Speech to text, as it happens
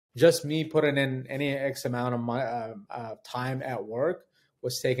just me putting in any X amount of my time at work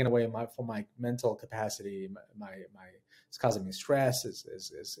was taken away from my mental capacity. It's causing me stress.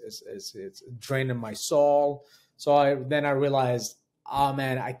 It's draining my soul. So then I realized, oh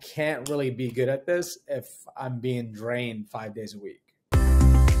man, I can't really be good at this if I'm being drained 5 days a week.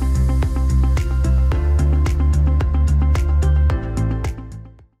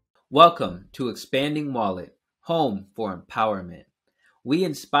 Welcome to Expanding Wallet, home for empowerment. We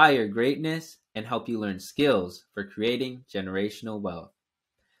inspire greatness and help you learn skills for creating generational wealth.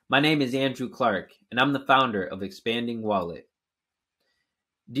 My name is Andrew Clarke, and I'm the founder of Expanding Wallet.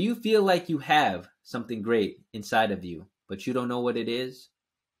 Do you feel like you have something great inside of you, but you don't know what it is?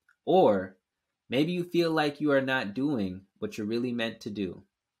 Or maybe you feel like you are not doing what you're really meant to do.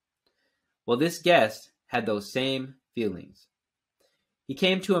 Well, this guest had those same feelings. He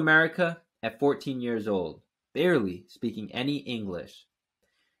came to America at 14 years old, barely speaking any English.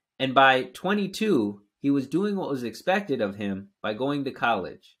 And by 22, he was doing what was expected of him by going to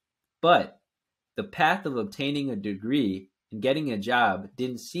college. But the path of obtaining a degree and getting a job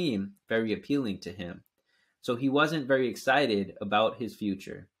didn't seem very appealing to him. So he wasn't very excited about his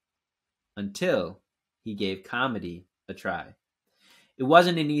future until he gave comedy a try. It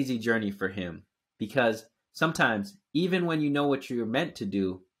wasn't an easy journey for him because sometimes, even when you know what you're meant to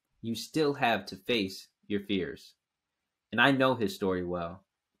do, you still have to face your fears. And I know his story well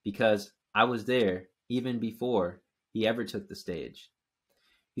because I was there even before he ever took the stage.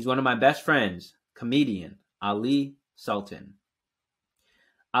 He's one of my best friends, comedian Ali Sultan.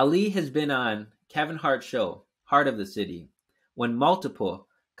 Ali has been on Kevin Hart's show, Heart of the City, won multiple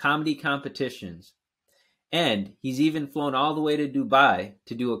comedy competitions, and he's even flown all the way to Dubai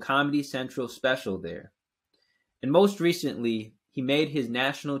to do a Comedy Central special there. And most recently, he made his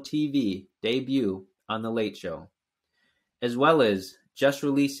national TV debut on The Late Show, as well as just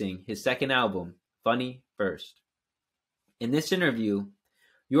releasing his second album, Funny First. In this interview,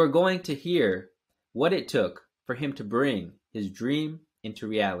 you are going to hear what it took for him to bring his dream into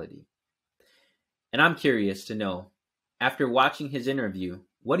reality. And I'm curious to know, after watching his interview,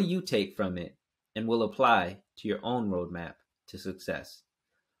 what do you take from it and will apply to your own roadmap to success?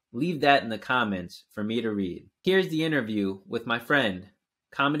 Leave that in the comments for me to read. Here's the interview with my friend,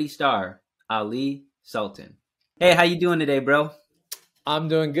 comedy star Ali Sultan. Hey, how you doing today, bro? I'm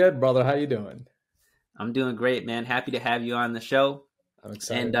doing good, brother. How you doing? I'm doing great, man. Happy to have you on the show. I'm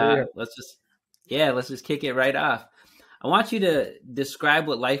excited. And let's just kick it right off. I want you to describe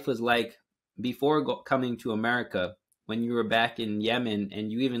what life was like before coming to America when you were back in Yemen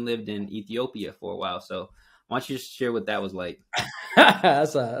and you even lived in Ethiopia for a while. So I want you to share what that was like.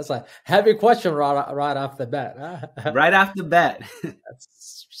 That's a heavy question right off the bat. Huh? Right off the bat.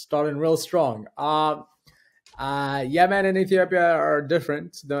 That's starting real strong. Yemen and Ethiopia are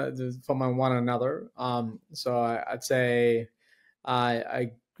different from one another. So I'd say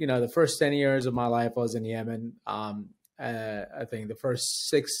the first 10 years of my life was in Yemen. I think the first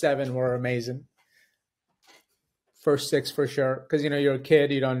 6, 7 were amazing. First 6 for sure, because you're a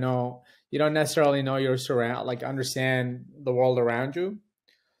kid, you don't necessarily know understand the world around you.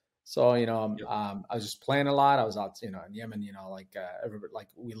 So I was just playing a lot. I was out in Yemen, everybody,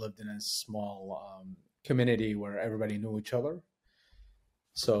 we lived in a small community where everybody knew each other.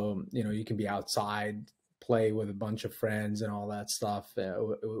 So you can be outside, play with a bunch of friends and all that stuff. It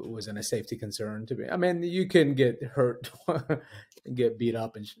wasn't a safety concern to me. I mean, you can get hurt and get beat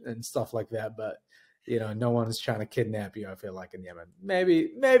up and stuff like that, but no one's trying to kidnap you, I feel like, in Yemen.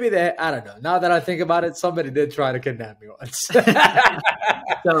 Maybe I don't know. Now that I think about it, somebody did try to kidnap me once.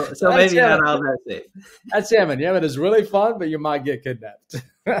 so maybe Yemen. Not all that safe. That's Yemen. Yemen is really fun, but you might get kidnapped.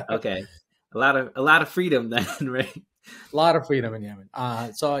 Okay. A lot of freedom then, right? A lot of freedom in Yemen.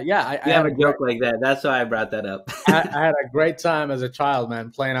 So yeah, I have a joke like that. That's why I brought that up. I had a great time as a child,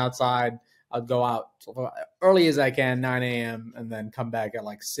 man, playing outside. I'd go out early as I can, 9 a.m., and then come back at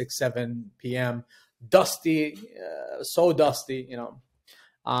 6, 7 p.m. Dusty, so dusty,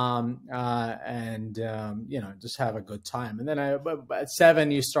 just have a good time. And then at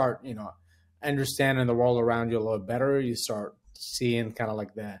 7, you start, understanding the world around you a little better. You start seeing kind of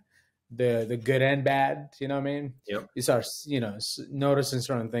the good and bad, you know what I mean? Yep. You start, noticing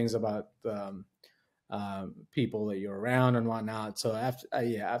certain things about people that you're around and whatnot. So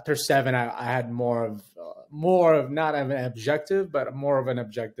after 7, I had more of not an objective, but more of an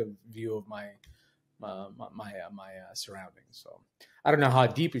objective view of my surroundings. So I don't know how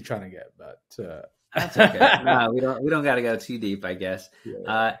deep you're trying to get, but that's okay. No, we don't got to go too deep, I guess.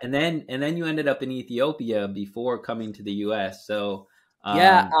 Yeah. And then you ended up in Ethiopia before coming to the U.S. So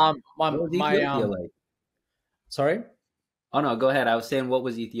my like? Sorry. Oh no, go ahead. I was saying, what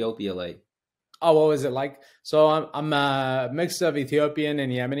was Ethiopia like? Oh, what was it like? So I'm a mix of Ethiopian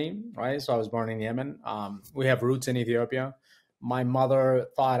and Yemeni, right? So I was born in Yemen. We have roots in Ethiopia. My mother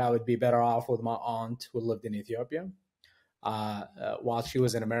thought I would be better off with my aunt who lived in Ethiopia, while she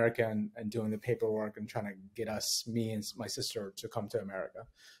was in America and doing the paperwork and trying to get us, me and my sister, to come to America.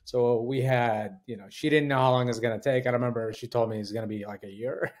 So we had, she didn't know how long it was going to take. I remember she told me it's going to be like a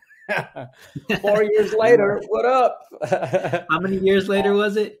year. 4 years later, what up? How many years later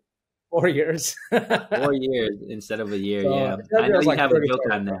was it? 4 years. 4 years instead of a year. So Yeah, I it know was you like have a joke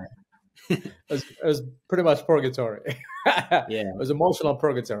purgatory. on that. It was pretty much purgatory. Yeah. It was emotional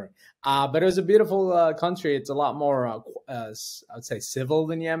purgatory. But it was a beautiful country. It's a lot more, I would say, civil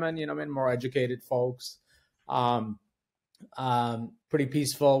than Yemen. You know what I mean? More educated folks. Um, Pretty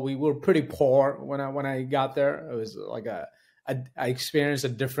peaceful. We were pretty poor when I got there. It was like I experienced a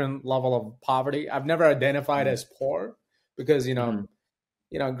different level of poverty. I've never identified as poor because Mhm.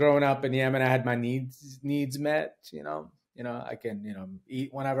 growing up in Yemen, I had my needs met. I can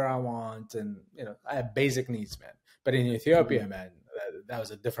eat whenever I want, and I have basic needs met. But in Mhm. Ethiopia, man, that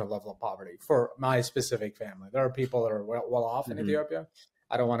was a different level of poverty for my specific family. There are people that are well off in Mhm. Ethiopia.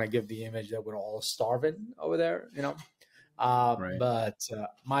 I don't want to give the image that we're all starving over there. Right. But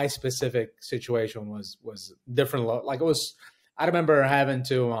my specific situation was different. Like it was, I remember having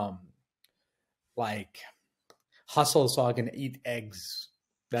to like hustle so I can eat eggs.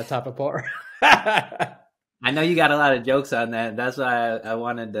 That type of poor. I know you got a lot of jokes on that. That's why I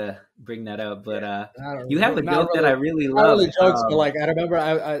wanted to bring that up. Yeah, But you have a not joke that really, I really not love. really jokes, but like I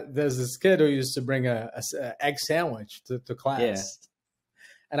remember, there's this kid who used to bring a egg sandwich to Yeah. class,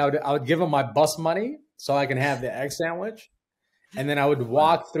 and I would give him my bus money so I can have the egg sandwich, and then I would Wow.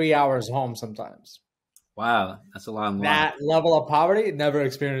 walk 3 hours home sometimes. Wow. That's a long walk. That level of poverty, never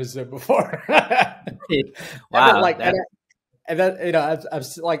experienced it before. Never Wow. like, and that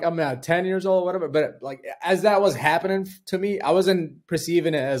like I'm 10 years old, whatever. But like as that was happening to me, I wasn't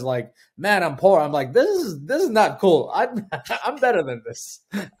perceiving it as like, man, I'm poor. I'm like, this is not cool. I'm better than this.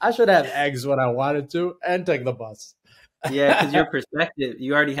 I should have eggs when I wanted to and take the bus. Yeah, because your perspective,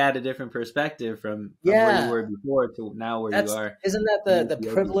 you already had a different perspective from where you Yeah, were before to now where you that's are isn't that in the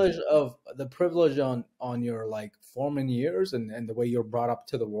Ethiopia. privilege on your like forming years and the way you're brought up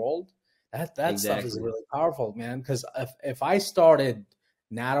to the world. That stuff is Exactly. really powerful, man. Because if I started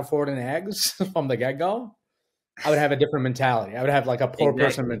not affording eggs from the get go, I would have a different mentality. I would have like a poor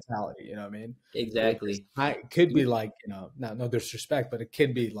person Exactly. mentality. You know what I mean? Because Exactly. it could be You, like, no disrespect, but it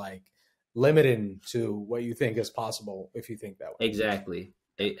could be like limiting to what you think is possible if you think that way. exactly.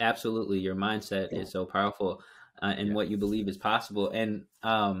 Absolutely. Your mindset is so powerful, and Yeah. what you believe is possible. And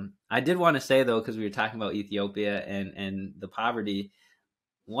I did want to say though, because we were talking about Ethiopia and the poverty.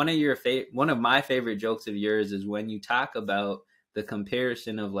 One of my favorite jokes of yours is when you talk about the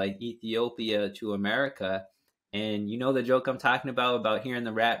comparison of like Ethiopia to America, and you know the joke I'm talking about hearing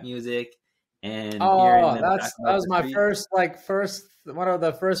the rap music and hearing Oh, them talk that about was the my streets. first one of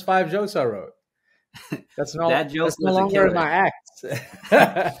the first five jokes I wrote. That joke That's no was a longer in killer. my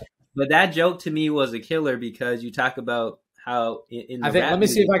act. But that joke to me was a killer because you talk about how in I the think, let rap me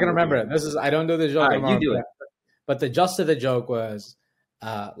see if music I can you were remember doing. it. I don't do the All joke right, you anymore, do it. but the gist of the joke was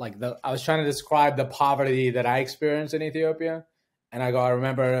like I was trying to describe the poverty that I experienced in Ethiopia, and I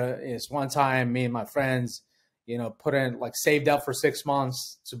remember it's one time me and my friends, put in like saved up for 6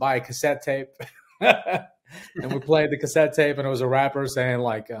 months to buy a cassette tape, and we played the cassette tape, and it was a rapper saying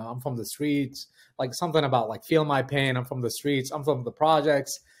like, I'm from the streets, like something about like feel my pain. I'm from the streets. I'm from the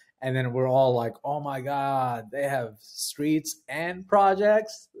projects. And then we're all like, oh my God, they have streets and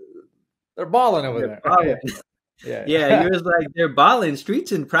projects. They're balling over They're there. balling. Yeah, Yeah. you was like they're balling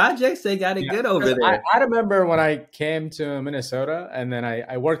streets and projects. They got it Yeah. good Because over I, there. I remember when I came to Minnesota, and then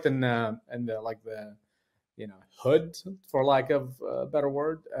I worked in the like the hood, for lack of a better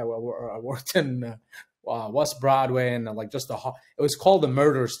word. I worked in West Broadway, and like just it was called the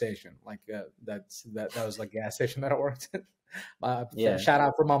murder station. Like that was like gas station that I worked in. Yeah. Shout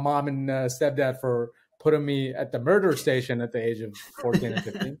out for my mom and stepdad for putting me at the murder station at the age of 14 and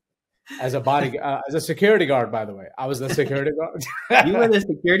 15 as as a security guard. By the way, I was the security guard. You were the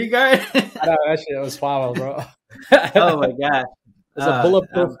security guard? I know that shit was foul, bro. Oh my gosh. It's a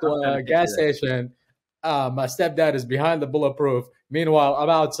bulletproof I'm trying to picture gas that. station. My stepdad is behind the bulletproof. Meanwhile, I'm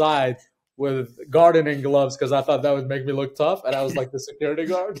outside with gardening gloves because I thought that would make me look tough, and I was like the security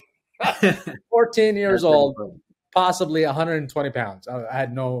guard. 14 years That's pretty old, funny. possibly 120 pounds. I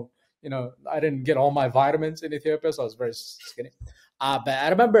had I didn't get all my vitamins in Ethiopia, so I was very skinny. But I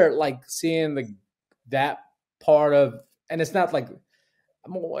remember like seeing that part of, and it's not like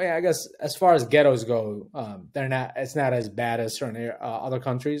Yeah, I guess as far as ghettos go, they're not. It's not as bad as certain other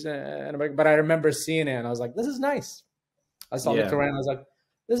countries in America. But I remember seeing it, and I was like, "This is nice." I looked Yeah, around. I was like,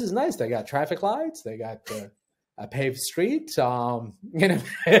 "This is nice." They got traffic lights. They got a paved street. But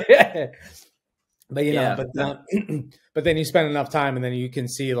yeah, but but then you spend enough time, and then you can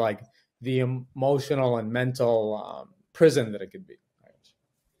see like the emotional and mental prison that it could be.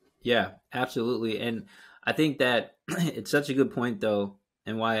 yeah, absolutely. And I think that it's such a good point, though,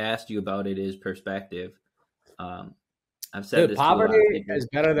 and why I asked you about it is perspective. Um, I've said Dude, this to a poverty lot of people. is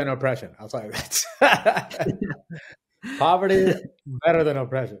better than oppression. I'll tell you that. Poverty better than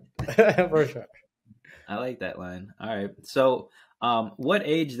oppression, for sure. I like that line. All right. So, what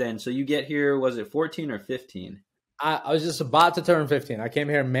age then? So you get here, was it 14 or 15? I was just about to turn 15. I came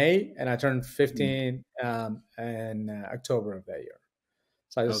here in May, and I turned 15 in October of that year.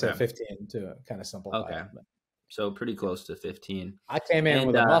 So I just Okay. said 15 to kind of simplify Okay. it. But So pretty close to 15. I came in And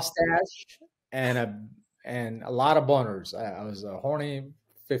with a mustache and a lot of boners. I was a horny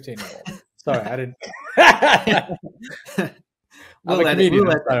 15-year-old. Sorry, I didn't. I'm a comedian. we'll I'm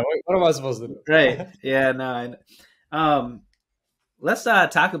let sorry. What am I supposed to do? right. Yeah, no. Let's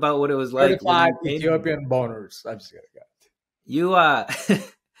talk about what it was like when 35 you came here. Ethiopian boners. I'm just kidding. You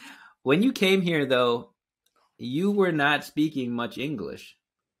when you came here though, you were not speaking much English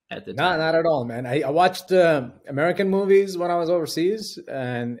at the time. Not at all, man. I watched American movies when I was overseas,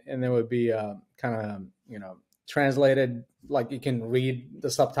 and there would be kind of translated, like you can read the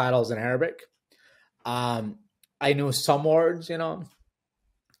subtitles in Arabic. I knew some words,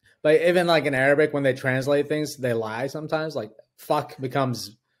 but even like in Arabic, when they translate things, they lie sometimes. Like fuck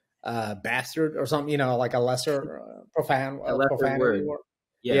becomes bastard or something, like a lesser A lesser profanity word. word.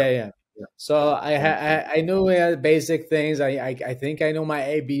 Yeah. Yeah. Yeah. So I knew basic things. I think I know my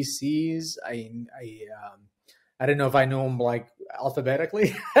ABCs. I didn't know if I knew them like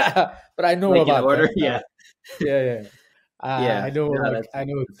alphabetically, but I know Like in about order. them. Yeah. Yeah. Yeah. I knew No, I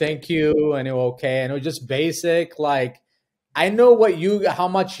knew thank you. I knew okay. I knew just basic. Like I know how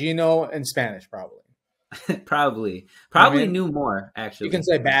much you know in Spanish, probably. probably You know what I mean? knew more You can actually. say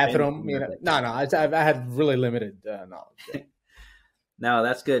Spanish bathroom. than Arabic. No. I had really limited knowledge. Yeah. No,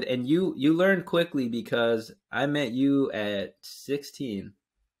 that's good. And you learned quickly because I met you at 16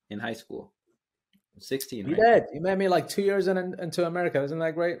 in high school. 16, You right? did. You met me like 2 years into America. Isn't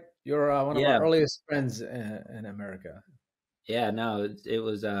that great? You're one of my Yeah. earliest friends in America. Yeah, no, it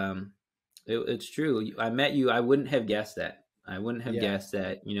was it's true. I met you. I wouldn't have guessed that. I wouldn't have Yeah. guessed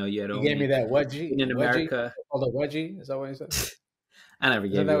that, you had You gave me only that wedgie. been in America. Called a wedgie. Is that what you said? I never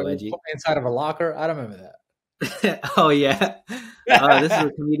Isn't gave that you a what you wedgie. put me inside of a locker? I don't remember Oh yeah. This is that.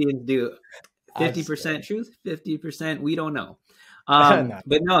 what comedians do. I'm just 50% truth, 50% we don't know. no.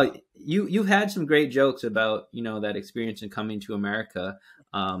 But no, you've had some great jokes about that experience in coming to America.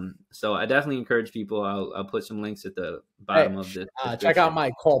 So I definitely encourage people. I'll put some links at the bottom of the Check out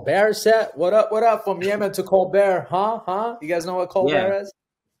my Colbert set. What up? What up? From Yemen to Colbert, huh? You guys know what Colbert is?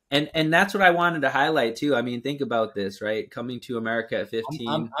 And that's what I wanted to highlight too. I mean, think about this, right? Coming to America at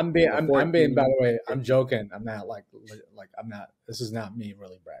 15. I'm being. By the way, I'm joking. I'm not like I'm not. This is not me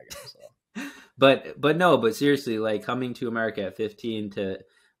really bragging. So. But seriously, like coming to America at 15 to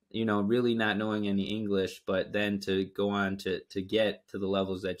really not knowing any English, but then to go on to get to the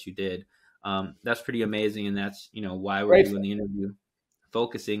levels that you did, that's pretty amazing. And that's why we're doing the interview,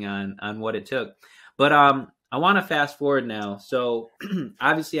 focusing on what it took. But I want to fast forward now. So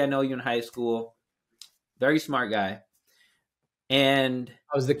obviously I know you in high school, very smart guy. And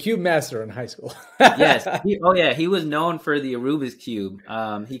I was the cube master in high school. Yes. He was known for the Rubik's Cube.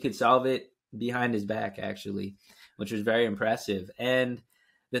 He could solve it behind his back, actually, which was very impressive. And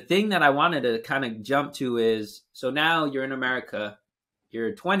the thing that I wanted to kind of jump to is, so now you're in America,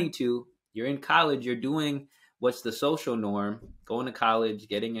 you're 22, you're in college, you're doing what's the social norm, going to college,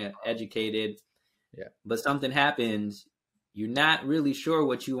 getting educated. Yeah. But something happens, you're not really sure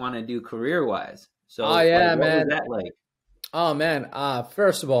what you want to do career-wise. So oh yeah, what man. was that like? Oh man,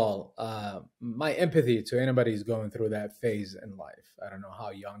 first of all, my empathy to anybody who's going through that phase in life. I don't know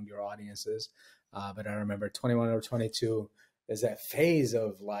how young your audience is, but I remember 21 or 22. There's that phase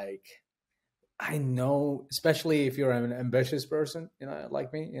of like, I know, especially if you're an ambitious person,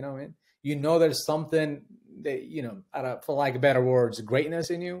 like me, what I mean? There's something that, for lack of better words, greatness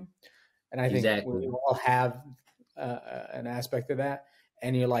in you. And I think we all have an aspect of that.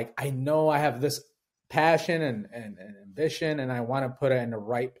 And you're like, I know I have this passion and ambition, and I want to put it in the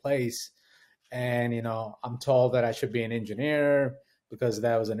right place. And I'm told that I should be an engineer because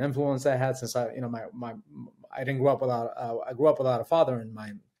that was an influence I had since I didn't grow up without a father, and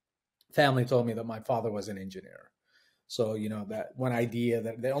my family told me that my father was an engineer. So, that one idea,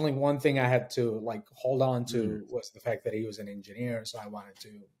 that the only one thing I had to like hold on to was the fact that he was an engineer. So I wanted to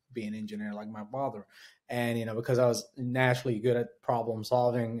be an engineer like my father. And, because I was naturally good at problem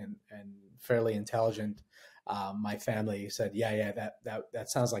solving and fairly intelligent, my family said, yeah, that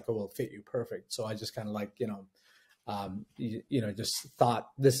sounds like it will fit you perfect. So I just kind of like, just thought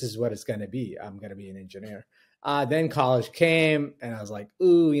this is what it's going to be. I'm going to be an engineer. Then college came and I was like,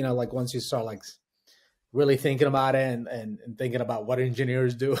 ooh, like once you start like really thinking about it and thinking about what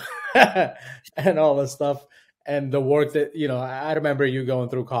engineers do and all this stuff and the work that, I remember you going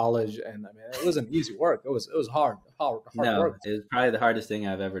through college, and I mean, it wasn't easy work. It was hard No, work. it was probably the hardest thing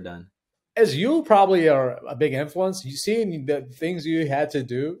I've ever done. As you probably are a big influence, you seen the things you had to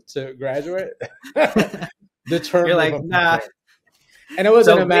do to graduate. You're like, nah. And it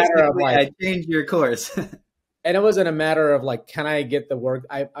wasn't a matter of like, I changed your course. And it wasn't a matter of like, can I get the work?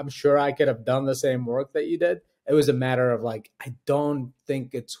 I'm sure I could have done the same work that you did. It was a matter of like, I don't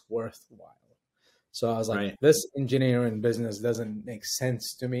think it's worthwhile. So I was like, Right. This engineering business doesn't make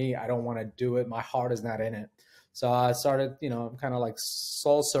sense to me. I don't want to do it. My heart is not in it. So I started, kind of like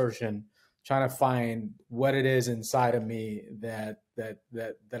soul searching, trying to find what it is inside of me that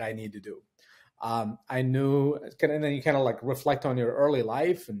I need to do. I knew, and then you kind of like reflect on your early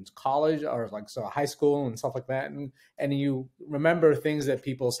life and college, or like so high school and stuff like that, and you remember things that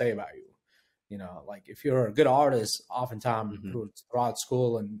people say about you. Like if you're a good artist, oftentimes throughout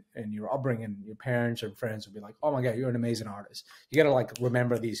school and your upbringing, your parents and friends would be like, "Oh my God, you're an amazing artist." You got to like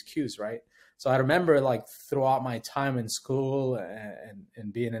remember these cues, right? So I remember like throughout my time in school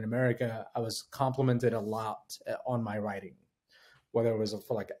and being in America, I was complimented a lot on my writing, whether it was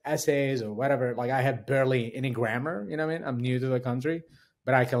for like essays or whatever. Like I had barely any grammar, you know what I mean? I'm new to the country,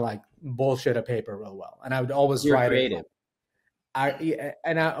 but I can like bullshit a paper real well. And I would always You're write creative. it.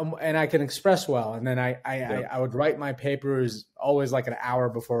 I can express well. And then I would write my papers always like an hour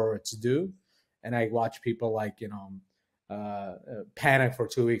before it's due. And I watch people like, panic for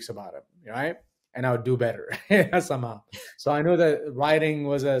 2 weeks about it, right? And I would do better somehow. So I knew that writing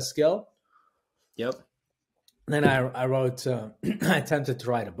was a skill. Yep. Then I wrote, I attempted to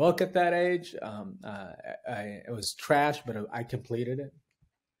write a book at that age. It was trash, but I completed it.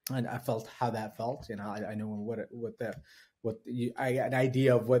 And I felt how that felt. I knew I got an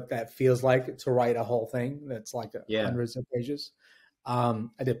idea of what that feels like to write a whole thing that's like hundreds of pages. I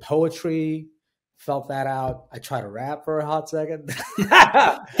did poetry, felt that out. I tried to rap for a hot second. You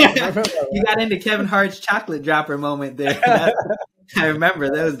got into Kevin Hart's chocolate dropper moment there. I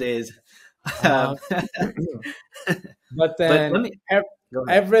remember those days. But then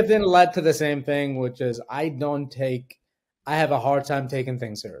everything led to the same thing, which is I have a hard time taking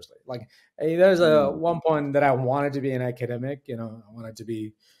things seriously. Like there's one point that I wanted to be an academic, I wanted to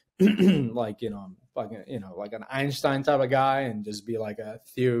be like, like an Einstein type of guy and just be like a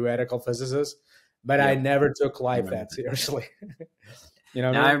theoretical physicist. But I never took life that seriously.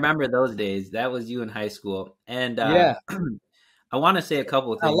 I remember those days. That was you in high school. And I want to say a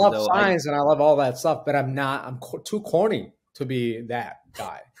couple of things. I love science and I love all that stuff, but I'm too corny to be that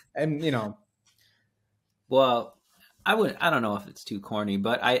guy. And, well, I don't know if it's too corny,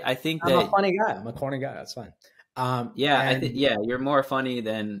 but I think I'm a funny guy. I'm a corny guy. That's fine. I think you're more funny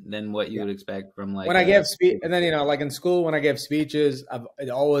than what you would expect from like when I gave speech, and then like in school when I gave speeches, it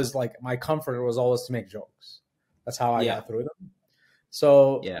always like my comfort was always to make jokes. That's how I got through them.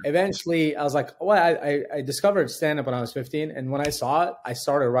 So eventually, I was like, well, I discovered stand up when I was 15, and when I saw it, I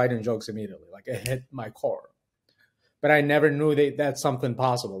started writing jokes immediately. Like it hit my core, but I never knew that's something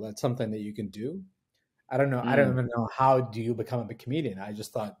possible. That's something that you can do. I don't know. I don't even know how do you become a comedian. I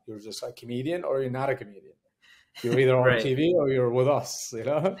just thought you're just a comedian or you're not a comedian. You're either on TV or you're with us, So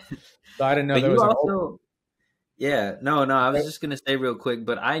I didn't know there was also. No. I was just gonna say real quick,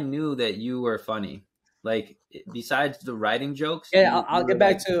 but I knew that you were funny. Like besides the writing jokes. Yeah, I'll get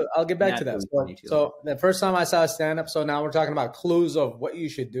back to that. So the first time I saw stand up. So now we're talking about clues of what you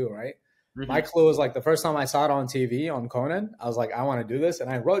should do, right? Mm-hmm. My clue was like the first time I saw it on TV on Conan, I was like, I want to do this, and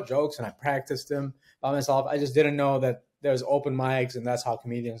I wrote jokes and I practiced them by myself. I just didn't know that there's open mics and that's how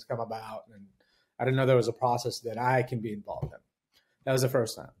comedians come about, and I didn't know there was a process that I can be involved in. That was the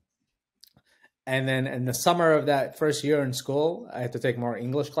first time. And then in the summer of that first year in school, I had to take more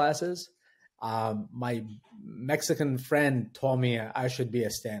English classes. My Mexican friend told me I should be a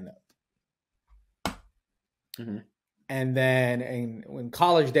stand-up. Mm-hmm. And then in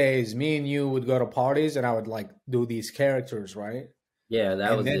college days, me and you would go to parties and I would like do these characters, right? Yeah,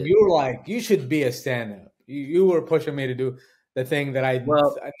 that was it. And then you were like, you should be a stand-up. You were pushing me to do the thing that I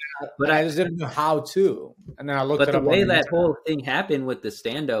just didn't know how to. And then I looked it up. But the way that whole thing happened with the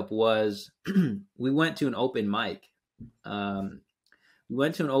stand-up was we went to an open mic We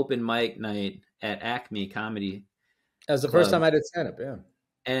went to an open mic night at Acme Comedy That was the first Club. time I did stand up. Yeah.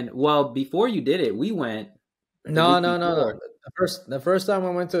 And well, before you did it, we went the No, week no, no, no. before. The first time I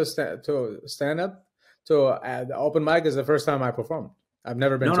went to stand up to the open mic is the first time I performed. I've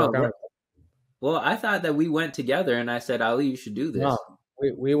never been No, to a no. comedy club. Well, I thought that we went together, and I said, Ali, you should do No,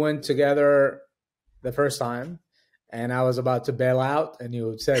 this. we went together the first time, and I was about to bail out, and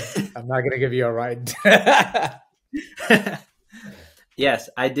you said, "I'm not going to give you a ride." Yes,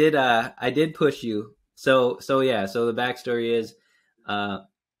 I did. I did push you. So yeah. So the backstory is, uh,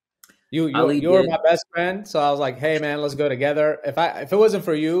 Ali You were did. my best friend, so I was like, "Hey, man, let's go together." If it wasn't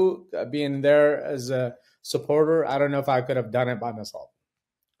for you being there as a supporter, I don't know if I could have done it by myself.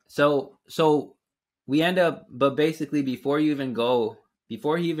 So we end up, but basically before he even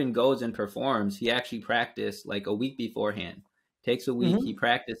goes and performs, he actually practiced like a week beforehand. Takes a week. He Hmm.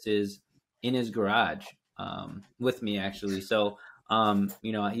 practices in his garage with me actually. So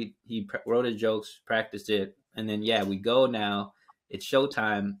wrote his jokes, practiced it, and then yeah, we go now. It's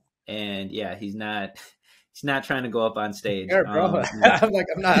showtime, and yeah, he's not he's not trying to go up on stage. Scared, bro. I'm like,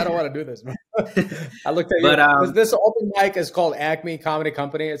 I'm not. I don't want to do this, bro. I looked at you But because this open mic is called Acme Comedy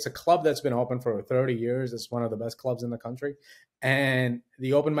Company. It's a club that's been open for 30 years. It's one of the best clubs in the country, and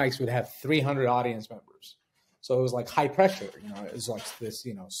the open mics would have 300 audience members. So it was like high pressure. It was like this,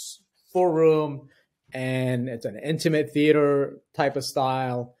 full room, and it's an intimate theater type of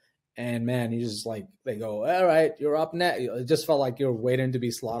style. And man, you just like they go, all right, you're up next. It just felt like you're waiting to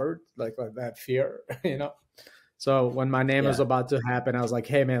be slaughtered, like that fear, So when my name was yeah, about to happen, I was like,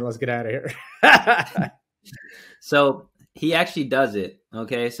 "Hey, man, let's get out of here." so he actually does it.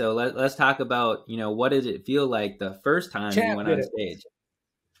 Okay, so let's talk about what does it feel like the first time you Champ went did on it. stage?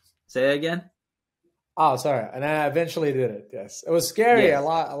 Say that again. Oh, sorry, and I eventually did it. Yes, it was scary. A Yes.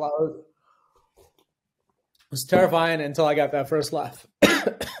 lot, a lot. It was terrifying until I got that first laugh.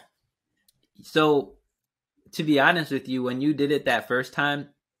 So to be honest with you, when you did it that first time,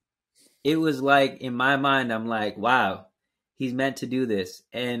 it was like in my mind, I'm like, wow, he's meant to do this,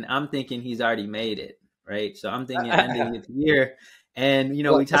 and I'm thinking he's already made it, right? So I'm thinking end of the year, and we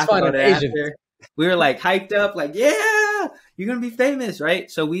Let's talk find an about it agent. after. We were like hyped up, like yeah, you're gonna be famous,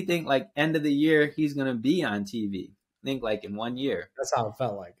 right? So we think like end of the year he's gonna be on TV. Think like in 1 year, That's how it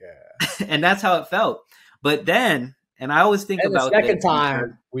felt like. and that's how it felt. But then, and I always think And the about this second because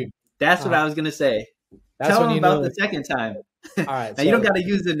time, we that's what uh, I was gonna say. that's Tell when them you about knew. the second time. All right, Now you don't so got to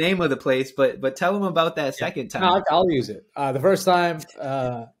use the name of the place, but tell them about that yeah, second no, time. I'll use it. The first time,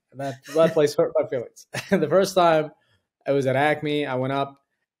 that place hurt my feelings. The first time, it was at Acme. I went up,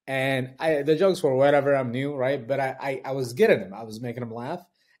 and the jokes were whatever. I'm new, right? But I was getting them. I was making them laugh.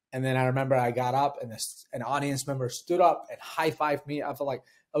 And then I remember I got up, and an audience member stood up and high fived me. I felt like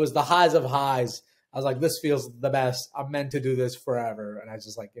it was the highs of highs. I was like, this feels the best. I'm meant to do this forever. And I was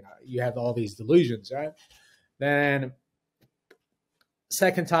just like, you have all these delusions, right? Then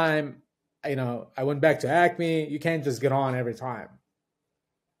second time, I went back to Acme. You can't just get on every time.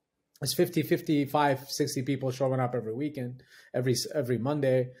 It's 50, 55, 60 people showing up every weekend, every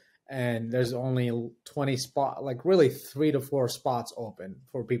Monday, and there's only 20 spot, like really 3 to 4 spots open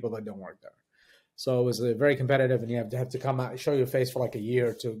for people that don't work there. So it was very competitive, and you have to come out, show your face for like a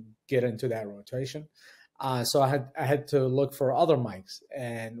year to get into that rotation. So I had to look for other mics,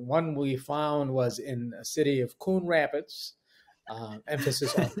 and one we found was in a city of Coon Rapids,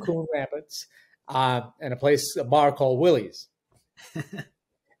 emphasis on Coon Rapids, and a bar called Willie's.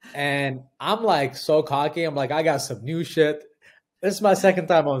 And I'm like so cocky. I'm like, I got some new shit. This is my second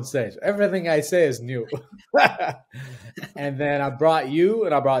time on stage. Everything I say is new. And then I brought you,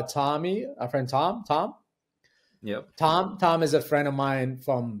 and I brought Tommy, our friend Tom. Yep. Tom is a friend of mine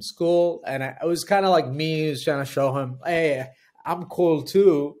from school, and it was kind of like me who's trying to show him, hey, I'm cool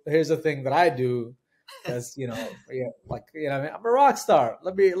too. Here's the thing that I do. That's yeah, like I mean, I'm a rock star.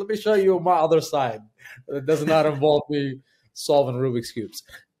 Let me show you my other side. It does not involve me solving Rubik's cubes.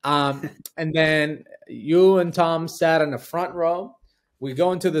 And then you and Tom sat in the front row. We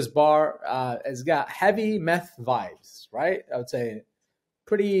go into this bar. It's got heavy meth vibes, right? I would say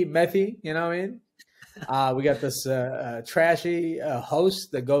pretty methy. You know what I mean? We got this trashy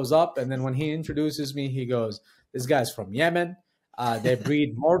host that goes up, and then when he introduces me, he goes, "This guy's from Yemen. They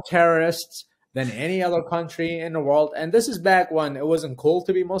breed more terrorists than any other country in the world." And this is back when it wasn't cool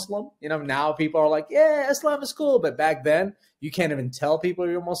to be Muslim. Now people are like, "Yeah, Islam is cool," but back then you can't even tell people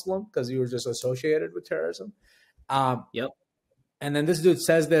you're Muslim because you were just associated with terrorism. Um, Yep. and then this dude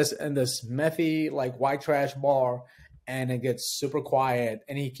says this in this methy, like white trash bar, and it gets super quiet.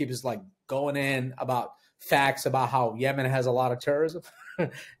 And he keeps like going in about facts about how Yemen has a lot of terrorism.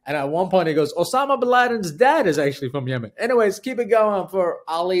 And at one point he goes, Osama bin Laden's dad is actually from Yemen. Anyways, keep it going for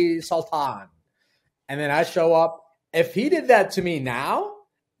Ali Sultan. And then I show up. If he did that to me now,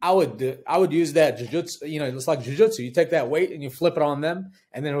 I would use that jujutsu. You know, it's like jujutsu. You take that weight and you flip it on them,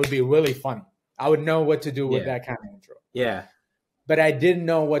 and then it would be really funny. I would know what to do with that kind of intro. Yeah. But I didn't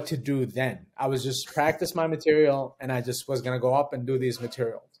know what to do then. I was just practice my material, and I just was going to go up and do these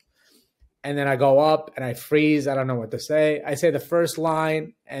materials. And then I go up and I freeze. I don't know what to say. I say the first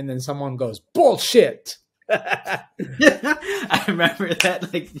line, and then someone goes, bullshit. I remember that.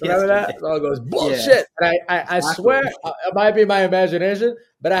 Remember that? So it goes, bullshit. Yeah. And I swear, it might be my imagination,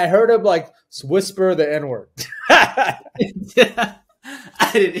 but I heard him like whisper the N-word. I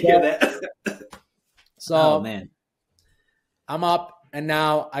didn't hear that. So, oh, man. I'm up, and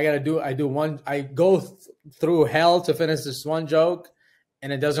now I go through hell to finish this one joke,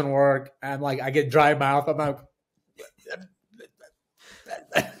 and it doesn't work. I'm like, I get dry mouth. I'm like,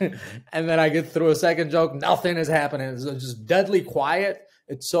 and then I get through a second joke. Nothing is happening. It's just deadly quiet.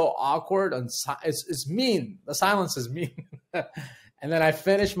 It's so awkward, and it's mean. The silence is mean. And then I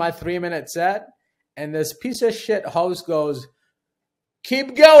finish my 3-minute set, and this piece of shit host goes,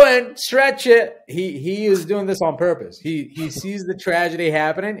 keep going, stretch it. He is doing this on purpose. He sees the tragedy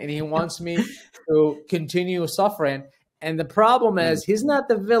happening, and he wants me to continue suffering. And the problem is, he's not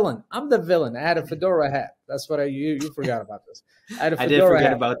the villain. I'm the villain. I had a fedora hat. That's what you forgot about this. I had a fedora I did forget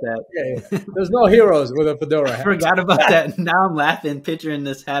hat. about that. Yeah. There's no heroes with a fedora hat. I forgot about that. Now I'm laughing, picturing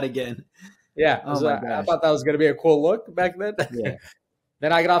this hat again. Yeah. Oh my gosh. I thought that was going to be a cool look back then. Yeah.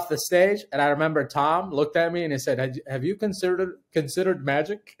 Then I got off the stage, and I remember Tom looked at me and he said, have you considered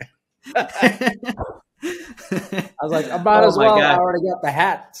magic? I was like, I might as well. I already got the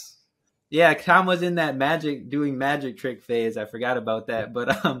hats. Yeah, Tom was in that doing magic trick phase. I forgot about that, but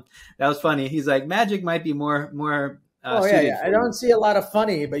that was funny. He's like, magic might be more. Yeah. I don't see a lot of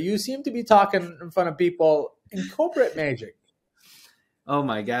funny, but you seem to be talking in front of people. Incorporate magic. Oh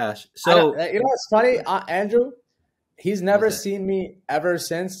my gosh! So you know what's funny, Andrew? He's never seen me ever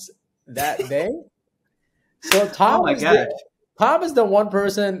since that day. So Tom, Tom is the one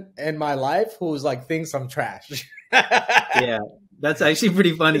person in my life who's like thinks I'm trash. Yeah, that's actually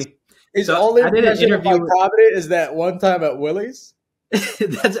pretty funny. His only impression of my comedy is that one time at Willie's.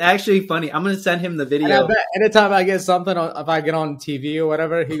 That's actually funny. I'm gonna send him the video. And I bet anytime I get something, if I get on TV or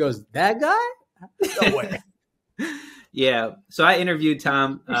whatever, he goes, "That guy? No way." Yeah. So I interviewed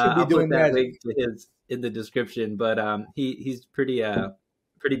Tom. I'll put that link to his in the description. But he's pretty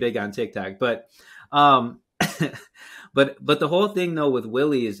big on TikTok. But But the whole thing though with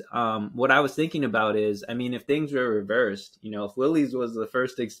Willie's, what I was thinking about is, I mean, if things were reversed, you know, if Willie's was the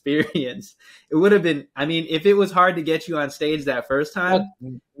first experience, it would have been. I mean, if it was hard to get you on stage that first time,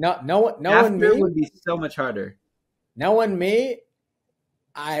 it would be so much harder. Knowing me,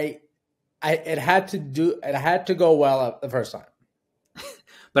 it had to go well the first time.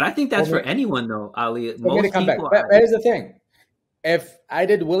 But I think that's for anyone though, Ali. Most people. But here's the thing: if I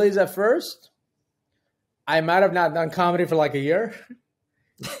did Willie's at first, I might have not done comedy for like a year,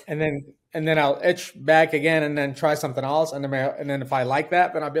 and then I'll itch back again, and then try something else, and then if I like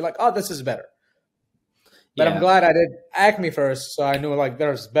that, then I'll be like, oh, this is better. But I'm glad I did Acme first, so I knew like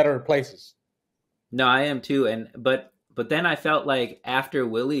there's better places. No, I am too, but then I felt like after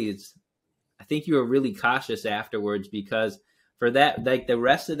Willie's, I think you were really cautious afterwards, because for that, like the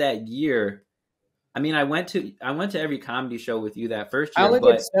rest of that year, I mean, I went to every comedy show with you that first year. I only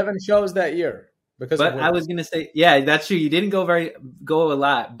did 7 shows that year. But I was gonna say, yeah, that's true. You didn't go a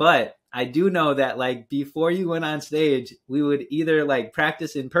lot, but I do know that like before you went on stage, we would either like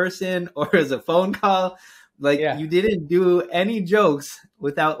practice in person or as a phone call. Like you didn't do any jokes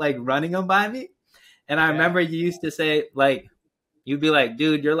without like running them by me. And I remember you used to say like, you'd be like,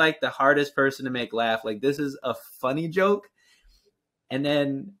 dude, you're like the hardest person to make laugh. Like this is a funny joke. And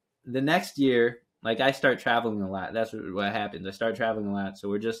then the next year, like I start traveling a lot. That's what happens. I start traveling a lot. So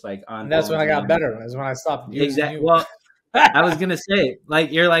we're just like on. And that's when I got better. That's when I stopped using you. Well, I was going to say,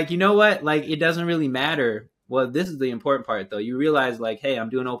 like, you're like, you know what? Like, it doesn't really matter. Well, this is the important part though. You realize like, hey, I'm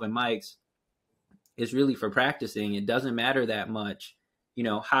doing open mics. It's really for practicing. It doesn't matter that much, you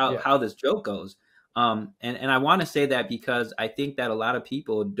know, how this joke goes. And I want to say that because I think that a lot of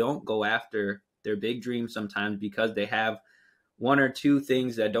people don't go after their big dreams sometimes because they have 1 or 2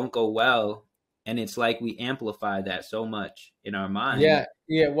 things that don't go well. And it's like we amplify that so much in our mind. Yeah.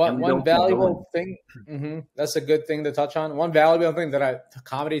 One valuable thing. That's a good thing to touch on. One valuable thing that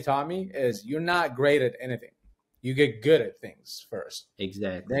comedy taught me is you're not great at anything. You get good at things first.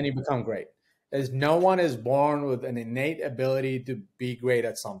 Exactly. Then you become great. As no one is born with an innate ability to be great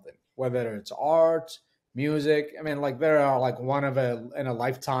at something, whether it's art, music. I mean, like there are like one of a in a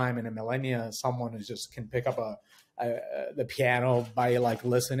lifetime in a millennia, someone who just can pick up the piano by like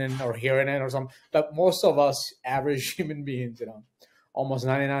listening or hearing it or something. But most of us, average human beings, almost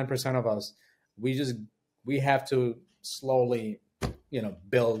 99% of us, we just we have to slowly,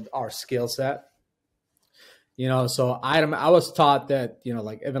 build our skill set. So I was taught that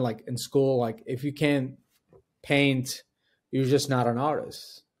like even like in school, like if you can't paint, you're just not an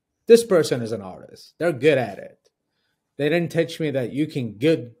artist. This person is an artist. They're good at it. They didn't teach me that you can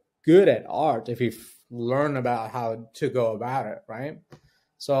get good at art if you learn about how to go about it, right?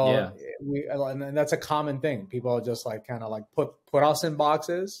 So and that's a common thing. People just like kind of like put us in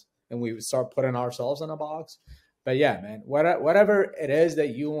boxes, and we start putting ourselves in a box. But yeah, man, whatever it is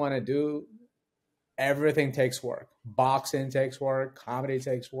that you want to do, everything takes work. Boxing takes work. Comedy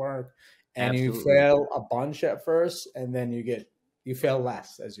takes work. And Absolutely. You fail a bunch at first, and then you fail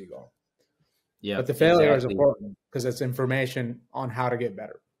less as you go. Yeah, but the failure is important because it's information on how to get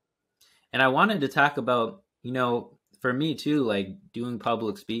better. And I wanted to talk about, for me too, like doing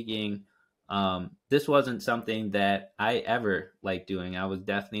public speaking. This wasn't something that I ever liked doing. I was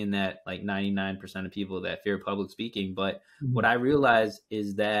definitely in that like 99% of people that fear public speaking. But what I realized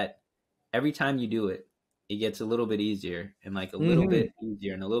is that every time you do it, it gets a little bit easier and like a little bit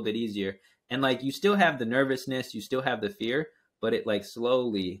easier and a little bit easier. And like, you still have the nervousness, you still have the fear, but it like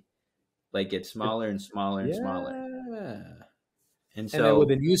slowly like gets smaller and smaller and smaller. And then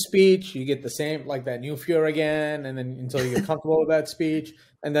with a new speech, you get the same, like that new fear again. And then until you get comfortable with that speech,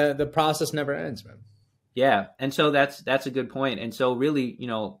 and the process never ends, man. Yeah. And so that's a good point. And so really,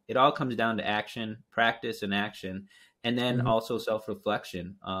 it all comes down to action, practice and action, and then also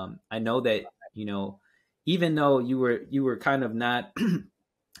self-reflection. I know that, even though you were kind of not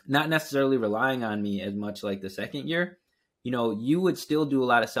necessarily relying on me as much like the second year, you would still do a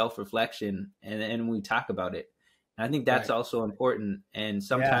lot of self-reflection and we talk about it. And I think that's also important. And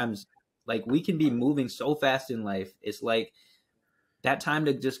sometimes like we can be moving so fast in life. It's like that time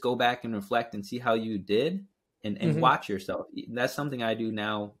to just go back and reflect and see how you did and watch yourself. That's something I do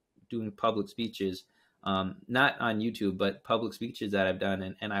now doing public speeches, not on YouTube, but public speeches that I've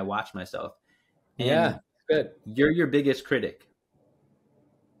done. And I watch myself. And good. You're your biggest critic.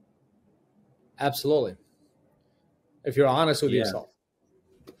 Absolutely. If you're honest with yourself.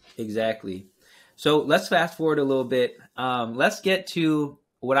 Exactly. So let's fast forward a little bit. Let's get to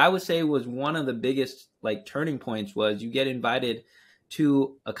what I would say was one of the biggest like turning points was you get invited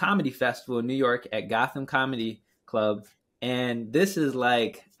to a comedy festival in New York at Gotham Comedy Club. And this is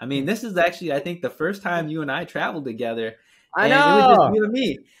like, this is actually, I think the first time you and I traveled together. I know. It was just you and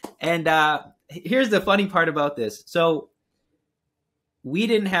me. And here's the funny part about this. So we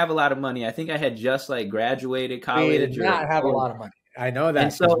didn't have a lot of money. I think I had just like graduated college. We did not have a lot of money. I know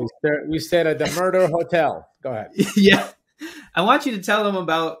that. So we stayed at the Murder Hotel. Go ahead. Yeah. I want you to tell them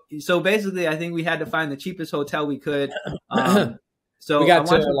about, so basically I think we had to find the cheapest hotel we could. So I want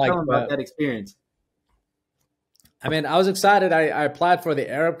you to tell them about that experience. I was excited. I applied for the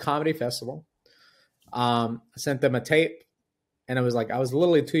Arab Comedy Festival. I sent them a tape, and it was like, I was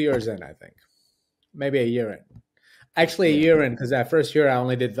literally 2 years in, I think. Maybe a year in. Actually, a year in, because that first year I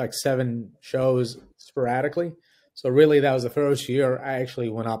only did like 7 shows sporadically. So really, that was the first year I actually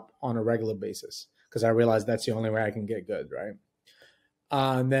went up on a regular basis because I realized that's the only way I can get good, right?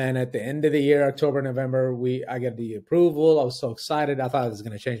 And then at the end of the year, October, November, I got the approval. I was so excited. I thought it was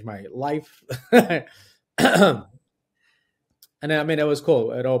going to change my life. And it was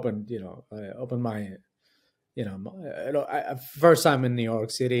cool. It opened, opened my, first time in New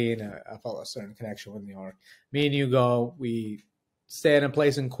York City, and I felt a certain connection with New York. Me and you we stayed in a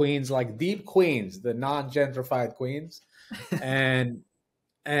place in Queens, like deep Queens, the non-gentrified Queens. And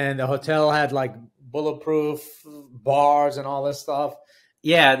the hotel had like bulletproof bars and all this stuff.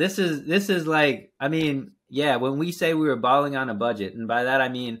 Yeah, this is like, when we say we were balling on a budget, and by that I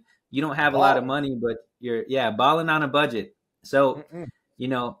mean you don't have a lot of money, but you're balling on a budget. So,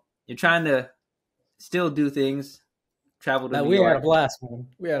 you're trying to still do things, travel to New York. We had a blast, man.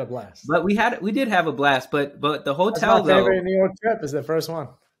 We had a blast. But we did have a blast, but the hotel, that's my favorite New York trip is the first one.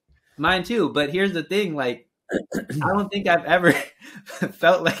 Mine too. But here's the thing, like, I don't think I've ever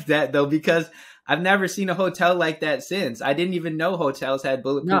felt like that though, because I've never seen a hotel like that since. I didn't even know hotels had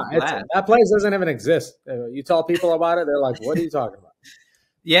bulletproof glass. That place doesn't even exist. You tell people about it, they're like, what are you talking about?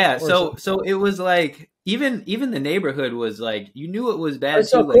 Yeah. So it was like, even the neighborhood was like, you knew it was bad too.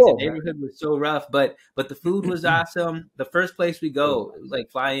 So like cool, the neighborhood was so rough, but the food was awesome. The first place we go, it was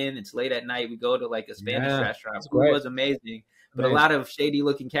like fly in, it's late at night. We go to like a Spanish restaurant. Food was amazing, but a lot of shady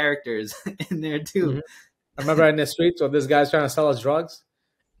looking characters in there too. I remember in the streets where this guy's trying to sell us drugs.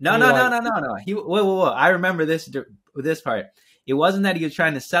 No, And you're no, no, like, no, no, no. Whoa. I remember this part. It wasn't that he was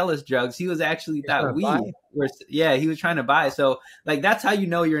trying to sell us drugs. He was actually he's thought gonna buy we it. were. Yeah, he was trying to buy. So like that's how you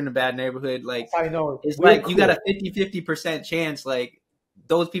know you're in a bad neighborhood. Like That's how you know it's we're like you got cool. a 50% chance. Like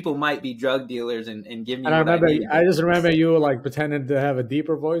those people might be drug dealers and giving And you what I need. I just remember you like pretending to have a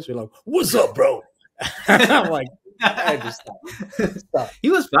deeper voice. You're like, "What's up, bro?" I'm like, "Hey, just stop." He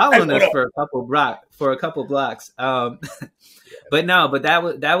was Hey, following what us up? for a couple blocks. But no, but that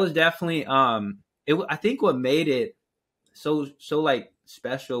was definitely I think what made it so like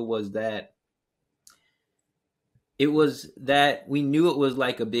special was that it was that we knew it was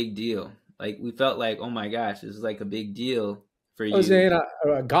like a big deal. Like we felt like, oh my gosh, this is like a big deal for I was you. in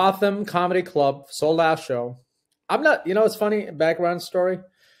a Gotham comedy club, sold out show. I'm not, it's funny, background story.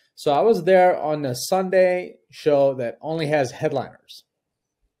 So I was there on a Sunday show that only has headliners.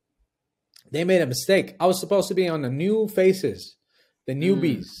 They made a mistake. I was supposed to be on the new faces, the Mm,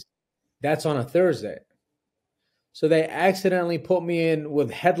 newbies. That's on a Thursday. So they accidentally put me in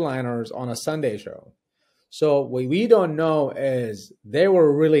with headliners on a Sunday show. So what we don't know is they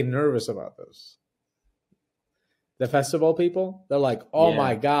were really nervous about this. The festival people, they're like, oh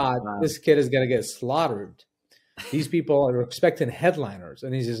my yeah. God, Wow. this kid is going to get slaughtered. These people are expecting headliners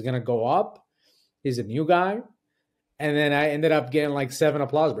and he's just going to go up. He's a new guy. And then I ended up getting like 7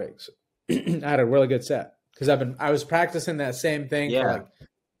 applause breaks. I had a really good set because I was practicing that same thing for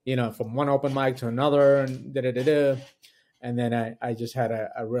Yeah. like, from one open mic to another and da. And then I just had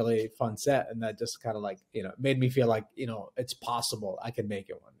a really fun set. And that just kind of like, made me feel like, it's possible I can make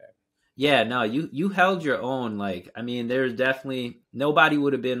it one day. Yeah, no, you held your own. Like, I mean, there's definitely nobody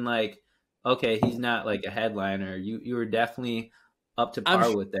would have been like, okay, he's not like a headliner. You were definitely up to I'm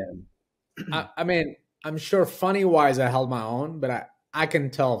par with them. I mean, I'm sure funny wise I held my own, but I can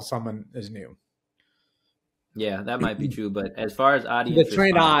tell if someone is new. Yeah, that might be true. But as far as To the audience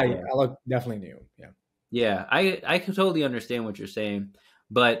trained response, eye, yeah, I look definitely new. Yeah. yeah, I can totally understand what you're saying,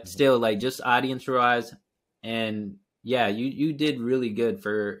 but still, like just audience wise, and yeah, you did really good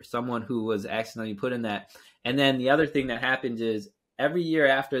for someone who was accidentally put in that. And then the other thing that happens is every year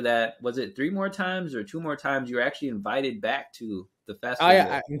after that, was it 3 more times or 2 more times? You were actually invited back to the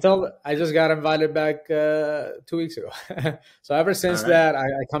festival. Until I just got invited back 2 weeks ago. So ever All since right. that, I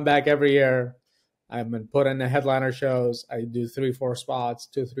come back every year. I've been put in the headliner shows. I do 3-4 spots,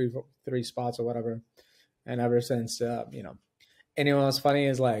 2, 3 spots or whatever. And ever since, and what's funny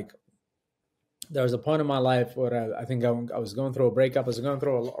is like there was a point in my life where I think I was going through a breakup. I was going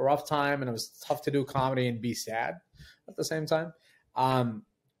through a rough time, and it was tough to do comedy and be sad at the same time. Um,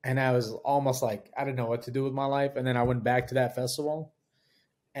 and I was almost like I didn't know what to do with my life. And then I went back to that festival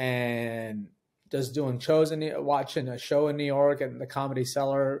and just doing shows watching a show in New York and the Comedy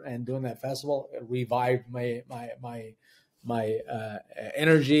Cellar and doing that festival. It revived my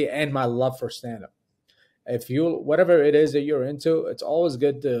energy and my love for stand up. If you whatever it is that you're into, it's always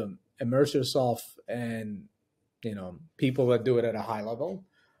good to immerse yourself in people that do it at a high level.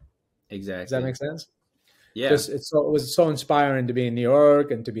 Does that Exactly. make sense? Yeah. Just it was so inspiring to be in New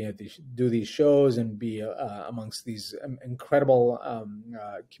York and to be do these shows and be amongst these incredible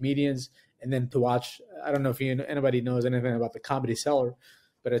comedians, and then to watch. I don't know if anybody knows anything about the Comedy Cellar,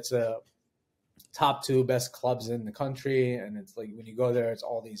 but it's a top 2 best clubs in the country, and it's like when you go there, it's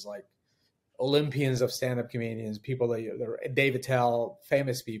all these like Olympians of stand-up comedians, people they're David Tell,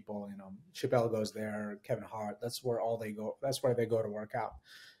 famous people. Chappelle goes there, Kevin Hart. That's where all they go. That's where they go to work out.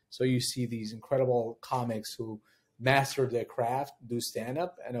 So you see these incredible comics who mastered their craft, do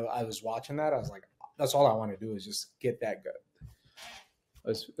stand-up, and I was watching that. I was like, that's all I want to do is just get that good. It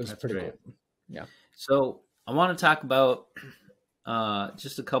was That's pretty great. cool. Yeah. So I want to talk about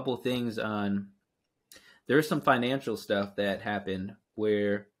just a couple things on. There's some financial stuff that happened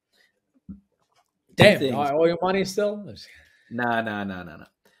where two Damn, things. all your money still? Nah.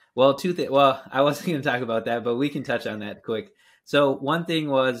 Well, two things. Well, I wasn't going to talk about that, but we can touch on that quick. So one thing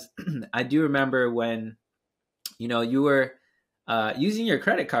was, I do remember when, you were using your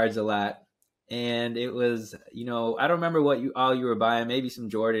credit cards a lot, and it was, I don't remember what you were buying, maybe some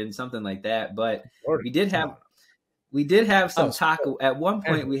Jordan, something like that. But Jordan, we did come have on. we did have I some was poor. taco. At one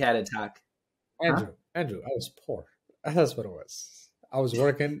point, Andrew, we had a taco. Huh? Andrew, I was poor. That's what it was. I was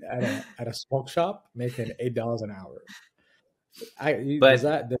working at a smoke shop making $8 an hour.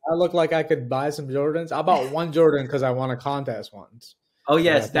 But Did I look like I could buy some Jordans? I bought one Jordan because I won a contest once. oh But I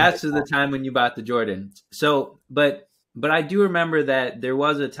yes, think that's the time when you bought the Jordan. So, but I do remember that there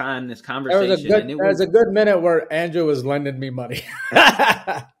was a time this conversation, and it there was was a good minute where Andrew was lending me money.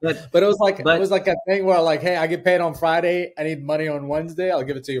 But it was like but a thing where like, hey, I get paid on Friday. I need money on Wednesday. I'll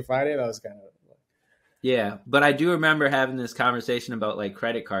give it to you Friday. That was kind of Yeah, but I do remember having this conversation about like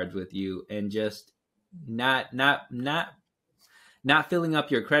credit cards with you and just not not filling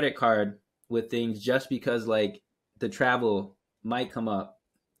up your credit card with things just because like the travel might come up,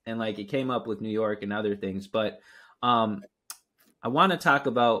 and like it came up with New York and other things. But um I want to talk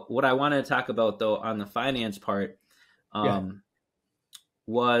about what I wanted to talk about though on the finance part Yeah. um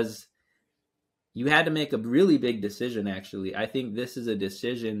was you had to make a really big decision. Actually, I think this is a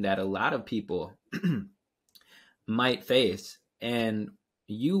decision that a lot of people might face. And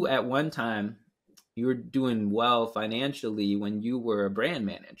you at one time, you were doing well financially when you were a brand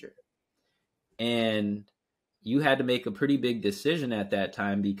manager, and you had to make a pretty big decision at that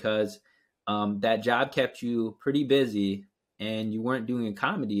time because that job kept you pretty busy, and you weren't doing a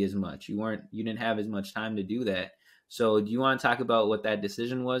comedy as much. You didn't have as much time to do that. So do you want to talk about what that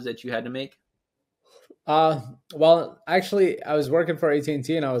decision was that you had to make? Uh, well, actually, I was working for AT&T and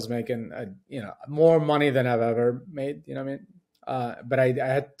T, and I was making, more money than I've ever made. You know what I mean? But I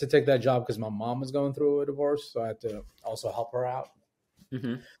had to take that job because my mom was going through a divorce, so I had to also help her out.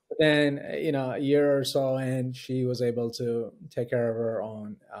 Mm-hmm. But then, a year or so, and she was able to take care of her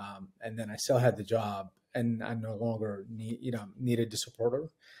own. And then I still had the job, and I no longer needed to support her.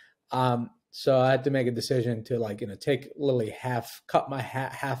 So I had to make a decision to take literally cut my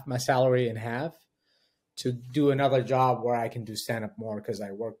half my salary in half to do another job where I can do stand up more because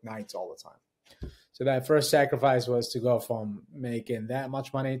I work nights all the time. So that first sacrifice was to go from making that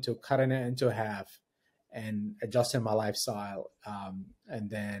much money to cutting it into half and adjusting my lifestyle, and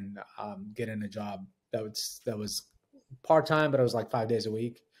then getting a job that was part time, but it was like 5 days a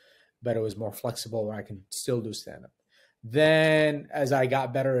week, but it was more flexible where I can still do stand up. Then, as I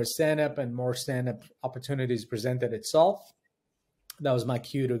got better at stand up and more stand up opportunities presented itself, that was my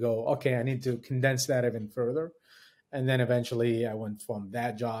cue to go, okay, I need to condense that even further. And then eventually I went from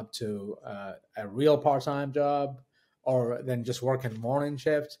that job to a real part-time job, or then just working morning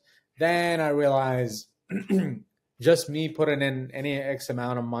shift. Then I realized just me putting in any X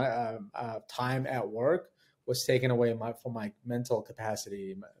amount of my time at work was taking away from my mental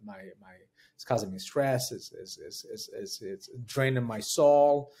capacity. It's causing me stress. It's draining my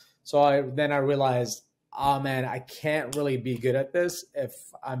soul. So I realized, oh man, I can't really be good at this if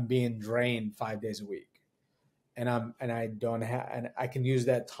I'm being drained 5 days a week, and I don't have, and I can use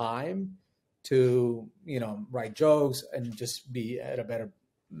that time to write jokes and just be at a better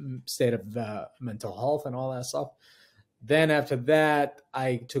state of mental health and all that stuff. Then after that,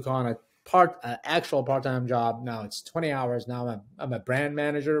 I took on actual part-time job. Now it's 20 hours. Now I'm a brand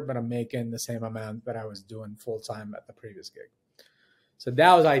manager, but I'm making the same amount that I was doing full-time at the previous gig. So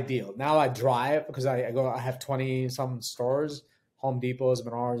that was ideal. Now I drive because I have 20 some stores, Home Depots,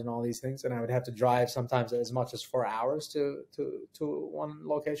 Menards, and all these things, and I would have to drive sometimes as much as 4 hours to one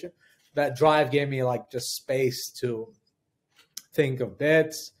location. That drive gave me like just space to think of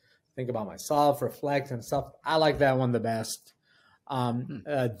bits, think about myself, reflect and stuff. I like that one the best.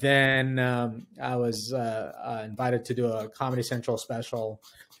 Then I was invited to do a Comedy Central special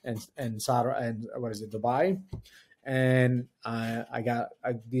in Saudi, and what is it, Dubai, and I got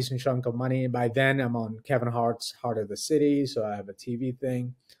a decent chunk of money. By then, I'm on Kevin Hart's Heart of the City, so I have a TV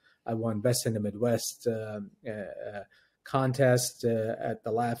thing. I won Best in the Midwest contest at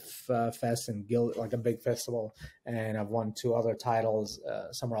the Laugh Fest and Guild, like a big festival, and I've won two other titles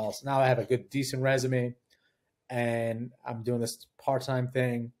somewhere else. Now I have a decent resume, and I'm doing this part-time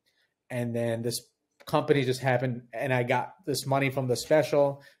thing, and then this company just happened, and I got this money from the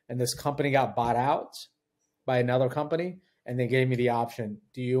special, and this company got bought out by another company, and they gave me the option: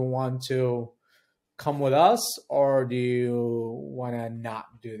 do you want to come with us, or do you want to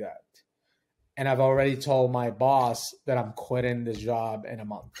not do that? And I've already told my boss that I'm quitting this job in a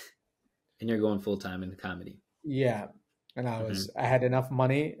month. And you're going full time into comedy. Yeah. And I had enough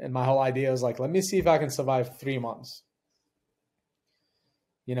money, and my whole idea was like, let me see if I can survive 3 months.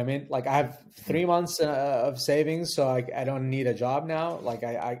 You know what I mean? Like I have 3 months of savings, so I don't need a job now. Like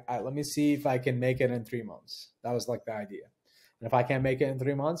I let me see if I can make it in 3 months. That was like the idea. And if I can't make it in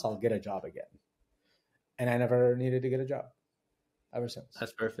 3 months, I'll get a job again. And I never needed to get a job ever since.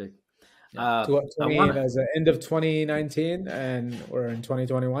 That's perfect. Yeah. That was the end of 2019, and we're in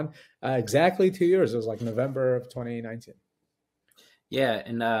 2021. Exactly 2 years. It was like November of 2019. Yeah,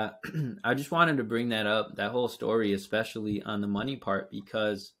 and I just wanted to bring that up, that whole story, especially on the money part,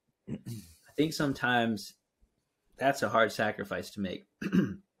 because I think sometimes that's a hard sacrifice to make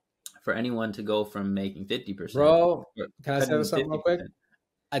for anyone to go from making 50%. Bro, can I say something real quick?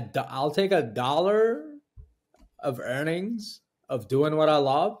 I'll take $1 of earnings of doing what I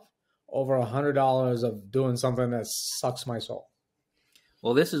love over $100 of doing something that sucks my soul.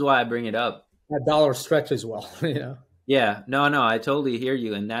 Well, this is why I bring it up. that dollar stretches well, Yeah, no, I totally hear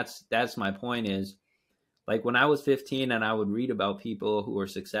you, and that's my point is, like, when I was 15 and I would read about people who were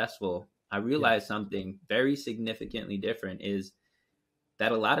successful, I Yeah. realized something very significantly different is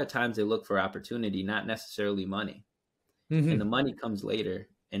that a lot of times they look for opportunity, not necessarily money, and the Hmm. money comes later.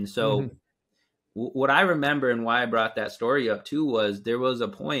 And so Hmm. what I remember and why I brought that story up too was there was a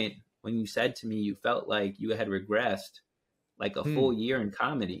point when you said to me you felt like you had regressed like a full Hmm. year in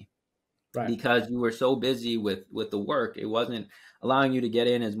comedy Right. because you were so busy with the work. It wasn't allowing you to get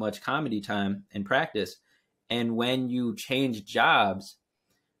in as much comedy time and practice. And when you changed jobs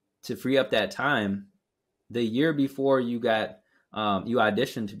to free up that time, the year before you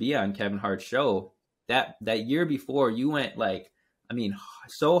auditioned to be on Kevin Hart's show, that year before you went like, I mean,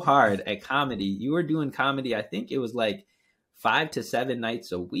 so hard at comedy. You were doing comedy, I think it was like 5 to 7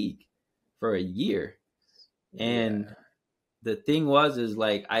 nights a week for a year. And Yeah. the thing was is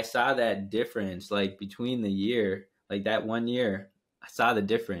like I saw that difference like between the year, like that one year, I saw the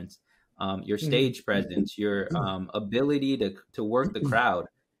difference. Your Hmm. stage presence, your ability to work the crowd,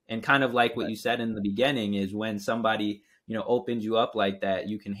 and kind of like what Right. you said in the beginning is when somebody opens you up like that,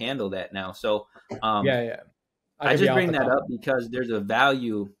 you can handle that now. So Yeah. Yeah. I I can be just off bring the that cuff. up because there's a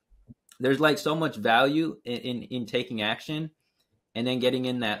value. There's like so much value in taking action and then getting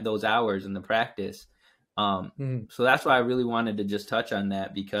in those hours in the practice. Um, Hmm. so that's why I really wanted to just touch on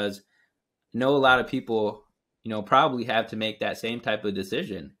that because I know a lot of people, probably have to make that same type of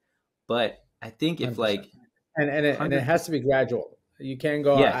decision. But I think if 100%. like And it 100, has to be gradual. You can't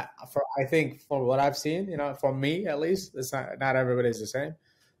go. yeah, I think for what I've seen, for me at least, it's not everybody's the same,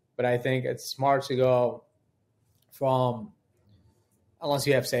 but I think it's smart to go from, unless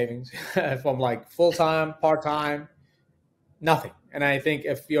you have savings, from like full time, part time, nothing. And I think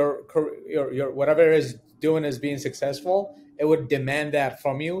if your whatever it is doing is being successful, it would demand that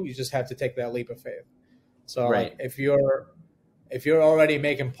from you. You just have to take that leap of faith. So like right. if you're already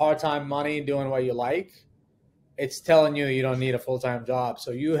making part time money doing what you like, it's telling you you don't need a full time job.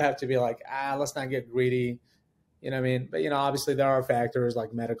 So you have to be like, let's not get greedy. You know what I mean? But obviously there are factors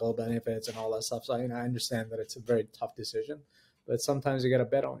like medical benefits and all that stuff. So I understand that it's a very tough decision, but sometimes you got to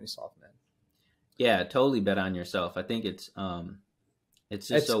bet on yourself, man. Yeah, totally bet on yourself. I think it's just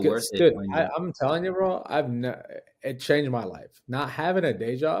It's so good, worth it dude. when I'm telling you, bro. It changed my life. Not having a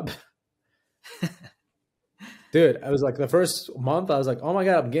day job, dude. I was like the first month. I was like, oh my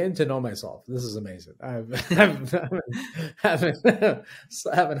god, I'm getting to know myself. This is amazing. Haven't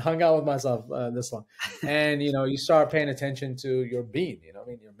haven't hung out with myself this long, and you start paying attention to your being. I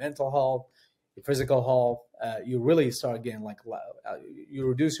mean, your mental health, your physical health. You really start getting like you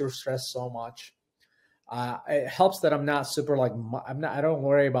reduce your stress so much. It helps that I'm not super like I don't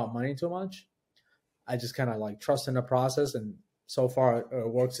worry about money too much. I just kind of like trust in the process, and so far it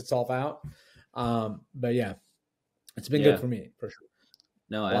works itself out. But yeah, it's been good yeah, for me for sure.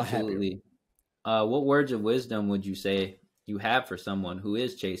 no, A lot happier. absolutely. What words of wisdom would you say you have for someone who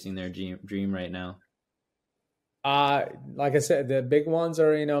is chasing their dream right now? Like I said, the big ones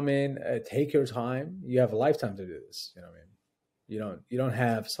are, man, take your time. You have a lifetime to do this. What I mean? You don't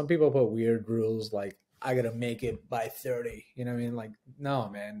have, some people put weird rules like I gotta make it by 30. What I mean? Like, no,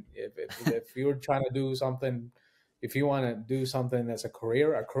 man. If you're trying to do something, if you want to do something that's a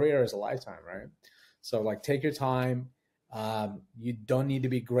career is a lifetime, right? So like take your time. You don't need to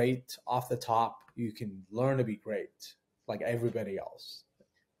be great off the top. You can learn to be great like everybody else.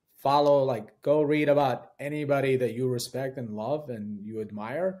 Follow, like, go read about anybody that you respect and love and you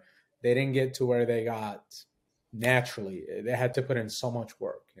admire. They didn't get to where they got naturally. They had to put in so much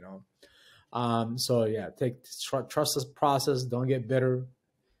work. So yeah, trust this process. Don't get bitter.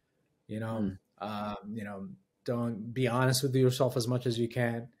 you know Mm, um, you know don't, be honest with yourself as much as you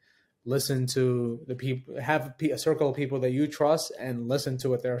can. Listen to the people, have a circle of people that you trust, and listen to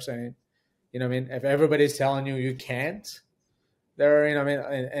what they're saying. What I mean? If everybody's telling you you can't, there, I mean,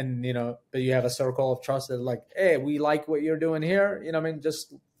 and but you have a circle of trust that like, hey, we like what you're doing here. I mean,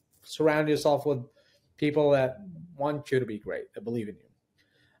 just surround yourself with people that want you to be great, that believe in you,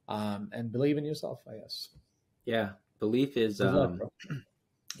 and believe in yourself, I guess. yeah, belief is Good luck, bro.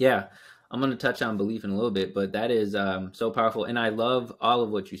 yeah. I'm going to touch on belief in a little bit, but that is so powerful, and I love all of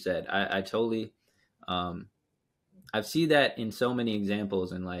what you said. I totally um, I've seen that in so many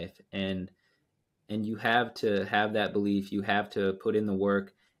examples in life, and you have to have that belief. You have to put in the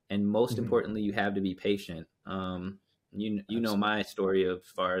work, and most Hmm. importantly, you have to be patient. You know Absolutely. my story of as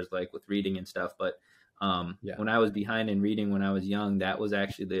far as like with reading and stuff, but Yeah. when I was behind in reading when I was young, that was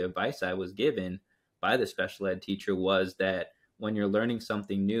actually the advice I was given by the special ed teacher was that when you're learning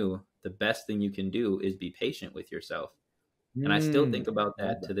something new, the best thing you can do is be patient with yourself. And I still think about Love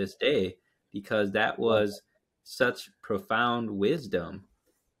that to that. this day. because that Love was such profound wisdom.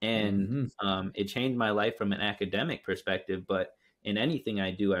 that. And it changed my life from an academic perspective, but in anything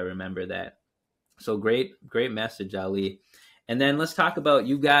I do, I remember that. So great message, Ali. And then let's talk about,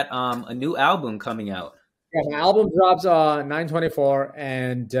 you got a new album coming out. Yeah, my album drops 9/24,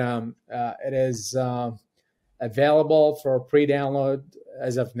 and it is available for pre-download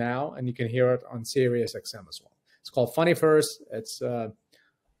as of now, and you can hear it on Sirius XM as well. It's called Funny First. It's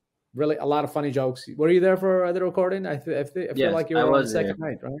really a lot of funny jokes. Were you there for the recording? I feel Yes, like you I were on the was there. second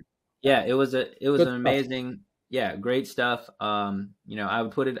night, right? Yeah, it was Good an stuff. amazing, yeah, great stuff. I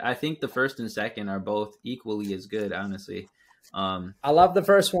would put it, I think the first and second are both equally as good, honestly. I love the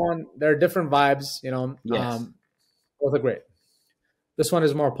first one. There are different vibes, Yes. both are great. This one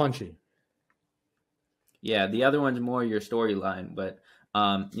is more punchy. Yeah, the other one's more your storyline, but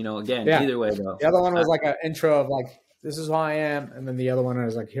again, Yeah. either way though. The other one was like an intro of like, this is who I am. And then the other one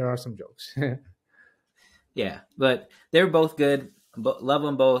is like, here are some jokes. Yeah, but they're both good. Love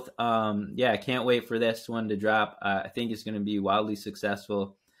them both. Yeah, can't wait for this one to drop. I think it's going to be wildly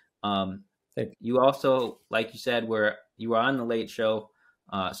successful. You also, like you said, you were on the Late Show,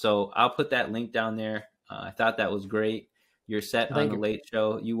 so I'll put that link down there. I thought that was great. Your set on the Late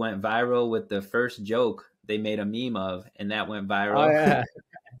Show, you went viral with the first joke they made a meme of, and that went viral. Oh, yeah.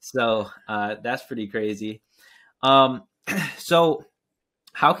 So that's pretty crazy. So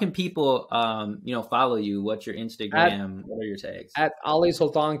how can people, follow you? What's your Instagram? What are your tags? At Ali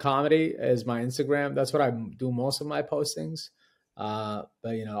Sultan Comedy is my Instagram. That's what I do most of my postings. But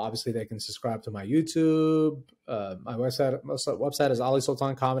obviously they can subscribe to my YouTube. My website is Ali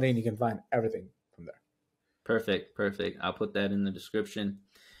Sultan Comedy, and you can find everything from there. Perfect. I'll put that in the description.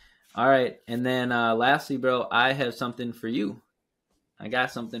 All right, and then lastly, bro, I have something for you. I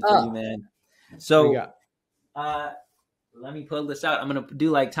got something for you, man. So, let me pull this out. I'm gonna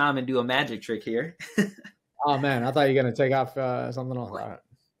do like Tom and do a magic trick here. Oh man, I thought you were gonna take off something else. All right.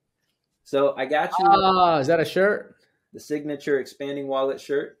 So I got you. Is that a shirt? The signature expanding wallet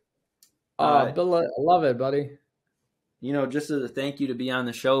shirt. I love it, buddy. Just as a thank you to be on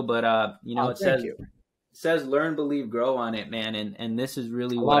the show, but it says learn, believe, grow on it, man, and this is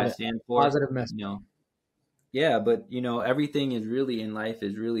really what I stand for. Positive message. Yeah, but everything is really in life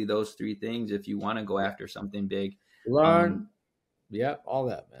is really those three things. If you want to go after something big, learn, all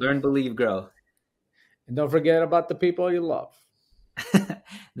that, man. Learn, believe, grow, and don't forget about the people you love.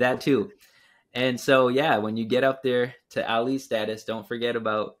 That too. And so, yeah, when you get up there to Ali status, don't forget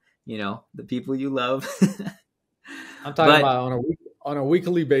about the people you love. I'm talking about on a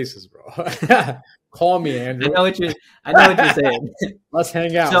weekly basis, bro. Call me, Andrew. I know what you're saying. Let's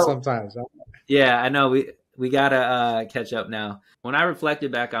hang out sometimes. Huh? Yeah, I know. We gotta catch up now. When I reflected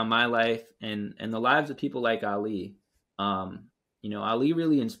back on my life and the lives of people like Ali, Ali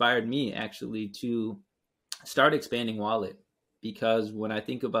really inspired me actually to start Expanding Wallet, because when I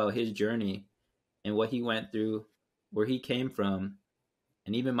think about his journey and what he went through, where he came from,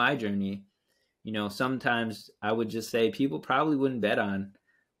 and even my journey, sometimes I would just say people probably wouldn't bet on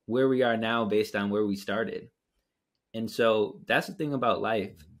where we are now based on where we started. And so that's the thing about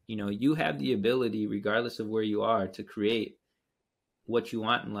life. You have the ability, regardless of where you are, to create what you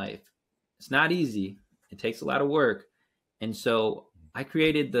want in life. It's not easy. It takes a lot of work. And so I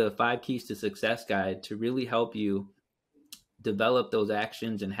created the 5 Keys to Success guide to really help you develop those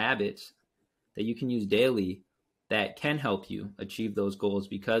actions and habits that you can use daily that can help you achieve those goals,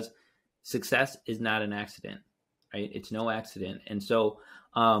 because success is not an accident, right? It's no accident. And so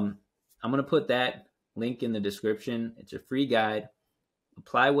I'm going to put that link in the description. It's a free guide.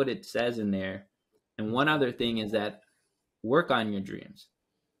 Apply what it says in there. And one other thing is that work on your dreams.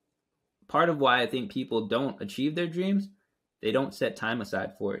 Part of why I think people don't achieve their dreams, they don't set time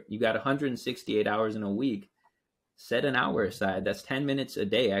aside for it. You got 168 hours in a week. Set an hour aside. That's 10 minutes a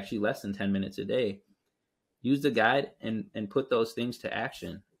day, actually less than 10 minutes a day. Use the guide and put those things to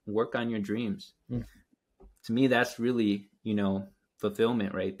action. Work on your dreams. To me, that's really,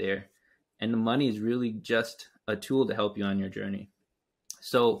 fulfillment right there. And the money is really just a tool to help you on your journey.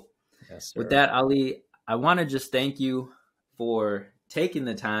 So with that, Ali, I want to just thank you for taking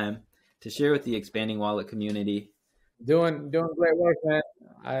the time to share with the Expanding Wallet community. Doing great work, man.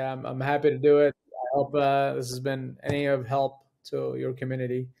 I'm happy to do it. I hope this has been any of help to your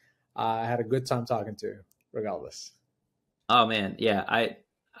community. I had a good time talking to you, regardless. Oh man, yeah.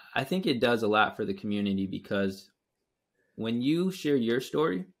 I think it does a lot for the community, because when you share your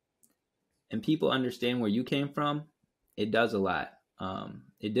story and people understand where you came from, it does a lot.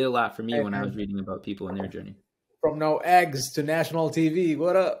 It did a lot for me when I was reading about people in their journey. from no eggs to national TV.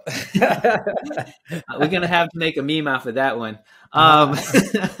 What up? We're gonna have to make a meme off of that one. I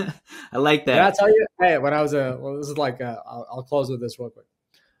like Did I that. tell you? Hey, when I was this is like I'll close with this real quick.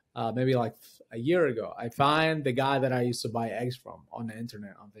 Maybe like a year ago, I find the guy that I used to buy eggs from on the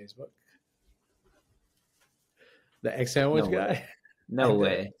internet on Facebook, the egg sandwich No way. guy. No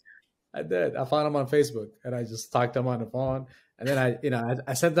way. I did. I found him on Facebook, and I just talked to him on the phone. And then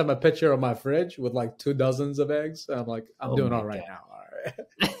I sent them a picture of my fridge with like 2 dozens of eggs. And I'm like, I'm Oh doing my all right God. now.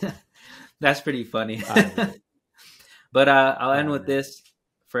 All right. That's pretty funny. All right. But I'll end All with right. this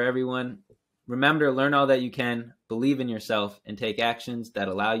for everyone. Remember to learn all that you can, believe in yourself, and take actions that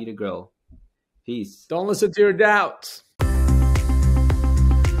allow you to grow. Peace. Don't listen to your doubts.